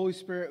Advocate, the Holy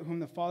Spirit, whom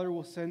the Father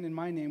will send in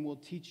my name, will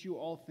teach you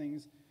all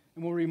things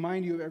and will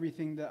remind you of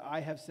everything that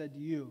I have said to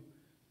you."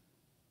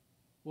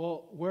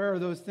 Well, where are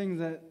those things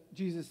that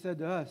Jesus said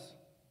to us?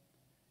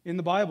 In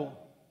the Bible.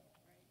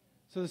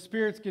 So the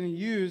Spirit's going to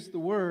use the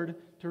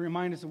Word to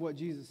remind us of what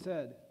Jesus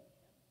said.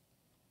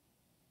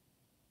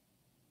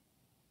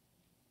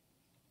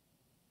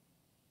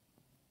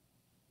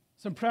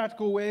 Some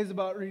practical ways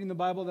about reading the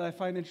Bible that I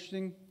find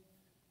interesting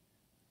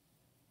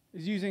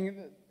is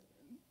using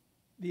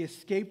the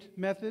escaped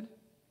method.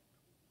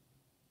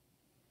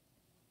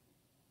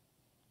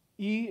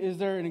 E, is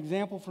there an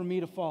example for me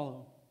to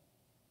follow?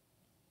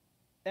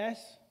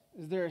 S,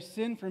 is there a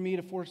sin for me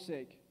to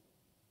forsake?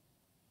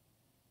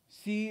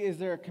 C, is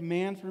there a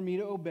command for me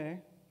to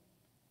obey?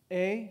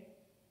 A,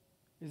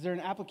 is there an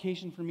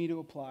application for me to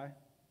apply?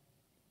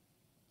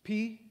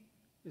 P,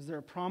 is there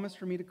a promise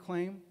for me to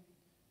claim?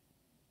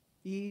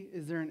 E,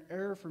 is there an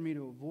error for me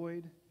to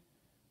avoid?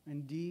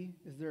 And D,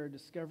 is there a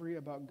discovery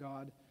about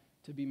God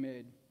to be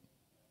made?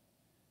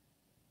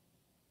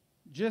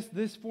 Just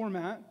this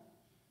format,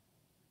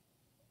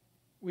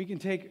 we can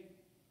take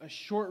a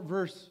short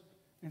verse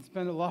and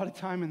spend a lot of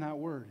time in that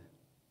word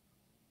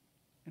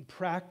and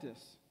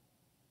practice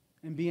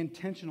and be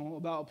intentional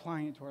about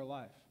applying it to our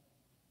life.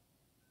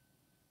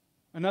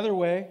 Another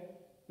way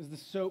is the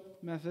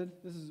SOAP method.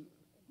 This is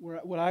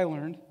what I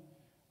learned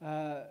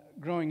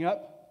growing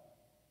up.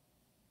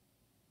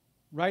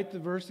 Write the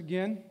verse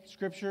again,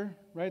 Scripture.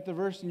 Write the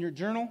verse in your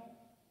journal.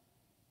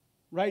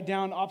 Write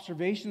down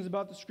observations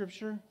about the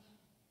Scripture.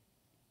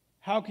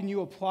 How can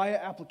you apply it?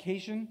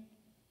 Application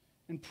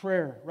and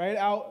prayer. Write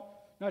out,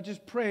 not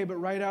just pray, but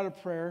write out a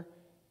prayer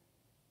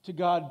to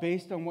God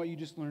based on what you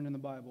just learned in the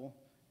Bible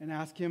and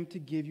ask Him to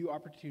give you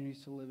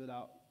opportunities to live it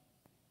out.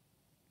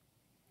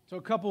 So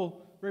a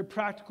couple very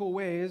practical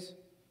ways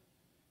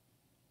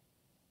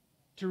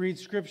to read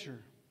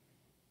Scripture.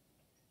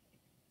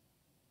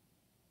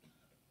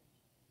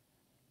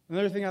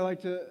 Another thing I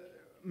like to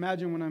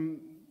imagine when I'm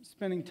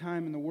spending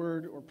time in the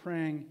Word or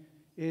praying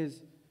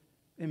is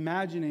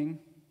imagining,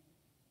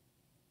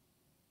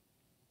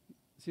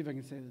 see if I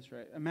can say this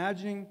right,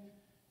 imagining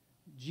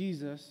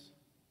Jesus,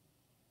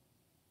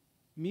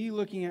 me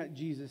looking at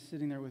Jesus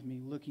sitting there with me,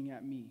 looking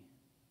at me.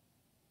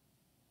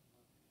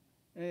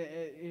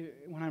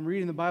 When I'm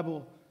reading the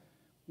Bible,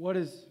 what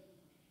does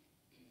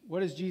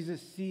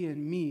Jesus see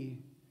in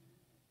me?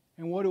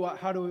 And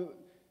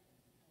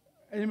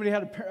anybody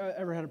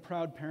ever had a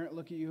proud parent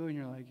look at you and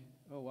you're like,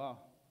 oh wow.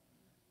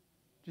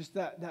 Just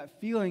that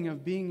feeling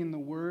of being in the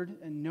Word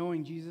and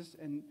knowing Jesus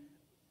and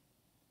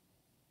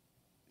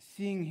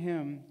seeing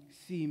Him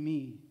see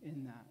me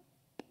in that.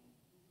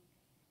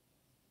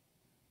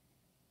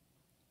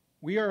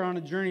 We are on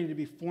a journey to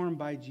be formed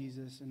by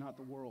Jesus and not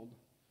the world.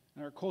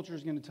 And our culture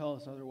is going to tell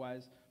us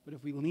otherwise. But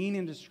if we lean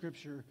into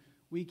Scripture,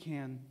 we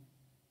can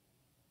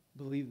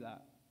believe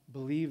that.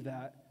 Believe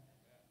that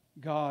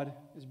God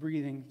is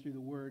breathing through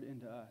the Word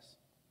into us.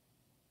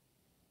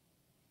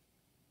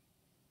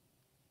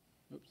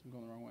 Oops, I'm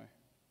going the wrong way.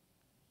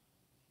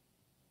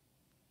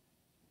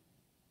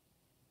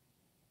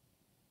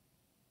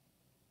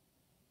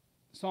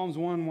 Psalms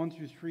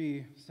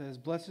 1:1-3 says,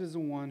 "Blessed is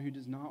the one who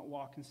does not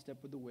walk in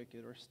step with the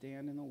wicked, or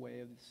stand in the way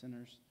of the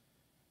sinners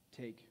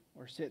take,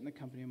 or sit in the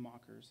company of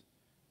mockers,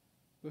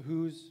 but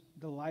whose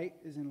delight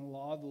is in the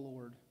law of the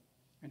Lord,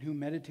 and who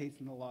meditates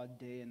in the law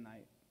day and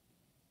night."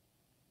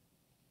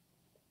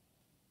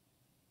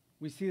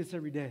 We see this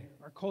every day.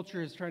 Our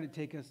culture is trying to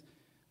take us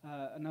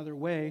another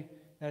way,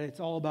 that it's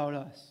all about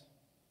us.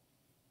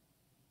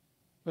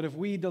 But if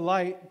we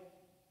delight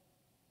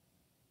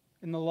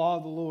in the law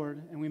of the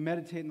Lord and we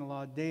meditate in the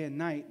law day and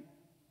night,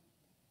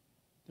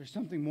 there's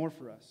something more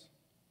for us.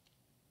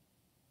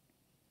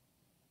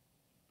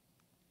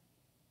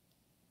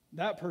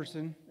 That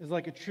person is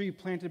like a tree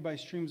planted by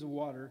streams of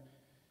water,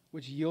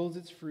 which yields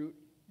its fruit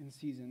in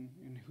season,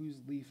 and whose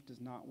leaf does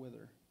not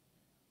wither.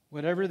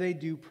 Whatever they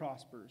do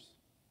prospers.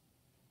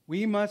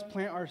 We must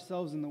plant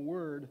ourselves in the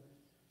Word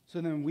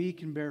so then we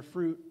can bear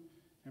fruit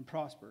and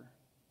prosper.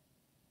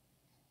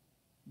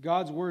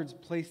 God's words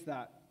place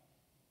that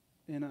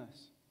in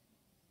us.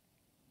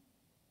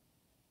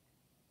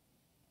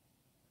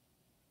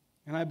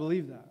 And I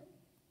believe that.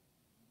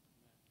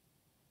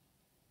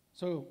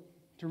 So,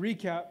 to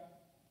recap,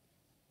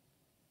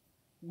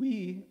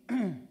 we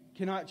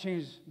cannot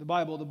change the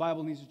Bible. The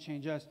Bible needs to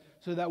change us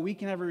so that we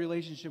can have a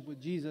relationship with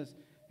Jesus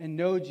and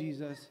know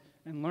Jesus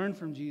and learn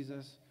from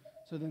Jesus,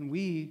 so then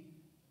we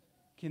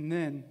can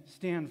then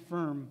stand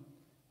firm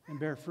and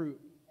bear fruit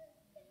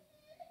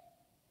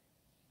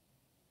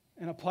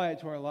and apply it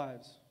to our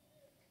lives.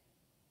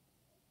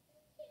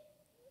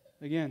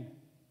 Again,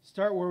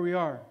 start where we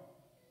are,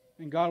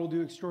 and God will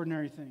do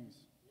extraordinary things.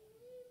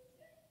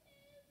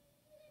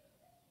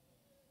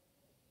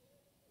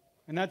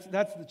 And that's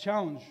the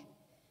challenge.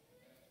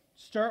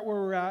 Start where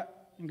we're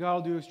at, and God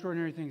will do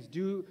extraordinary things.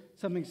 Do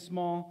something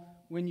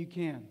small when you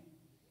can.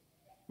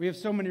 We have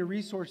so many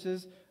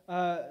resources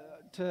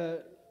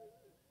to,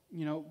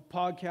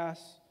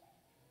 podcasts,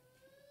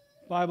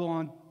 Bible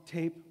on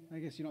tape. I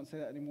guess you don't say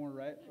that anymore,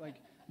 right? Like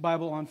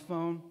Bible on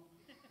phone,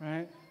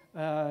 right?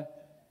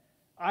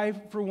 I,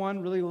 for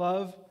one, really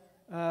love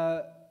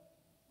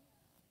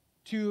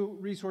two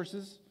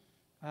resources.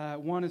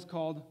 One is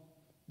called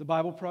The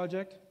Bible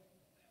Project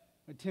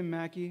by Tim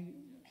Mackey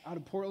out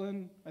of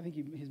Portland. I think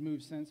he's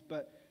moved since,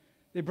 but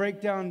they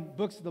break down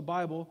books of the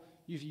Bible.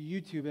 If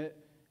you YouTube it,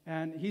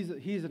 and he's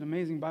an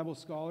amazing Bible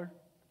scholar.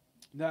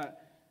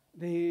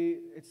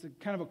 It's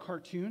kind of a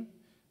cartoon,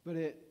 but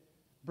it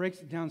breaks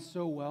it down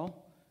so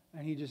well,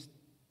 and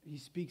he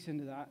speaks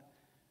into that.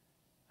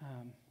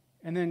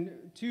 And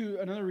then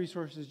another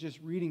resource is just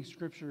reading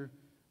Scripture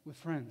with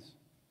friends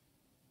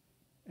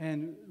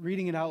and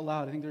reading it out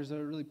loud. I think there's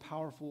a really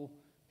powerful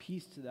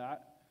piece to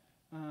that,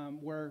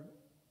 where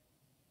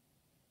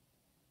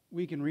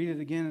we can read it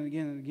again and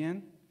again and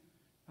again,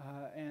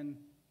 and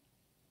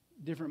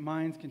different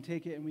minds can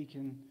take it and we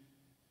can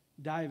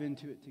dive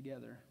into it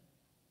together.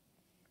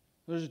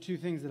 Those are two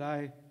things that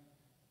I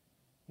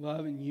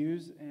love and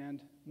use and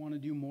want to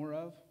do more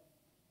of.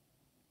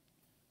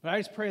 But I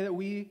just pray that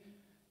we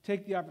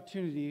take the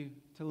opportunity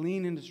to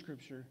lean into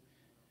Scripture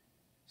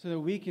so that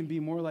we can be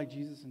more like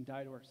Jesus and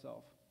die to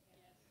ourselves.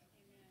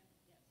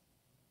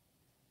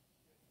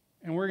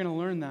 And we're going to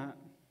learn that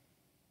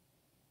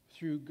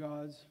through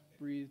God's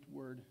breathed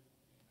word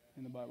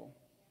in the Bible.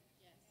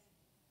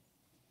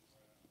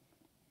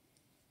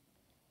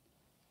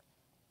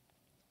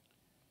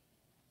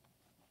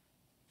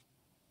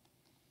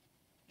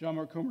 John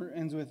Mark Comer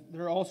ends with,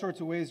 there are all sorts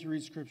of ways to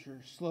read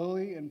Scripture,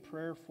 slowly and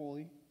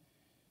prayerfully,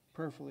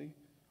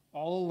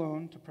 all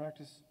alone to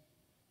practice,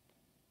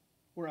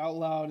 or out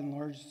loud in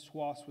large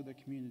swaths with a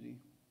community.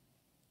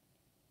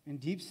 In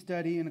deep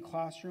study in a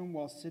classroom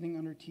while sitting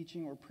under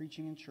teaching or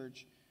preaching in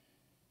church,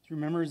 through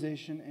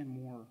memorization and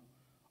more.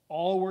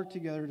 All work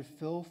together to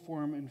fill,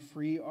 form, and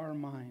free our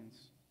minds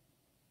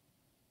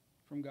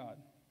from God,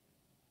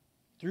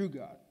 through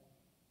God.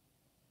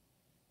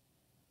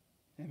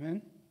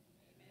 Amen?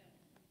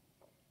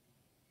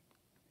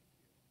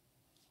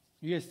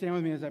 You guys stand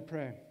with me as I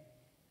pray.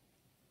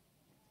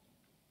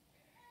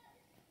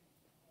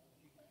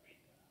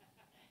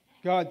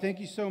 God, thank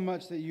you so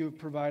much that you have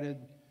provided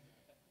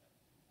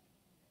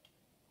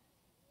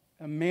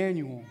a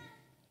manual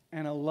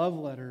and a love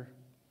letter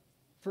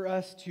for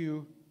us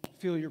to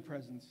feel your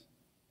presence,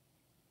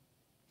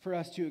 for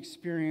us to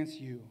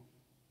experience you.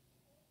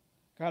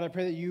 God, I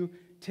pray that you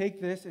take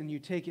this and you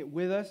take it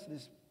with us,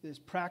 this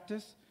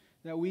practice,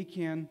 that we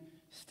can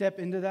step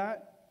into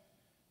that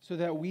so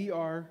that we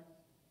are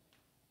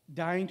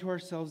dying to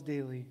ourselves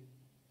daily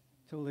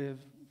to live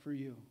for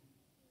you.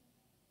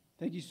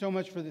 Thank you so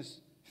much for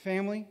this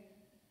family,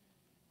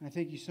 and I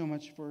thank you so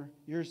much for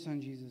your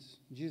Son, Jesus.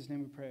 In Jesus' name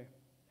we pray.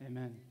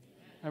 Amen.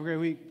 Have a great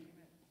week.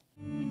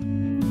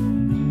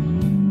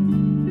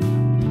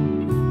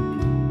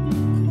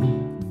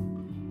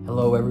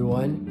 Hello,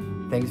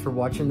 everyone. Thanks for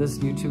watching this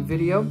YouTube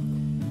video.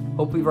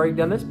 Hopefully you've already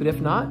done this, but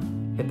if not,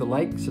 hit the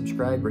like,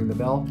 subscribe, ring the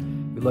bell.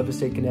 We'd love to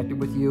stay connected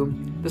with you.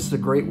 This is a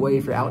great way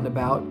if you're out and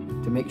about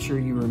to make sure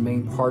you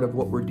remain part of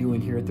what we're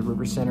doing here at the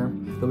River Center.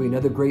 There'll be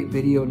another great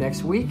video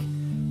next week,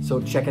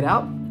 so check it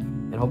out,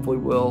 and hopefully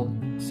we'll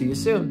see you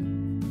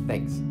soon.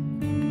 Thanks.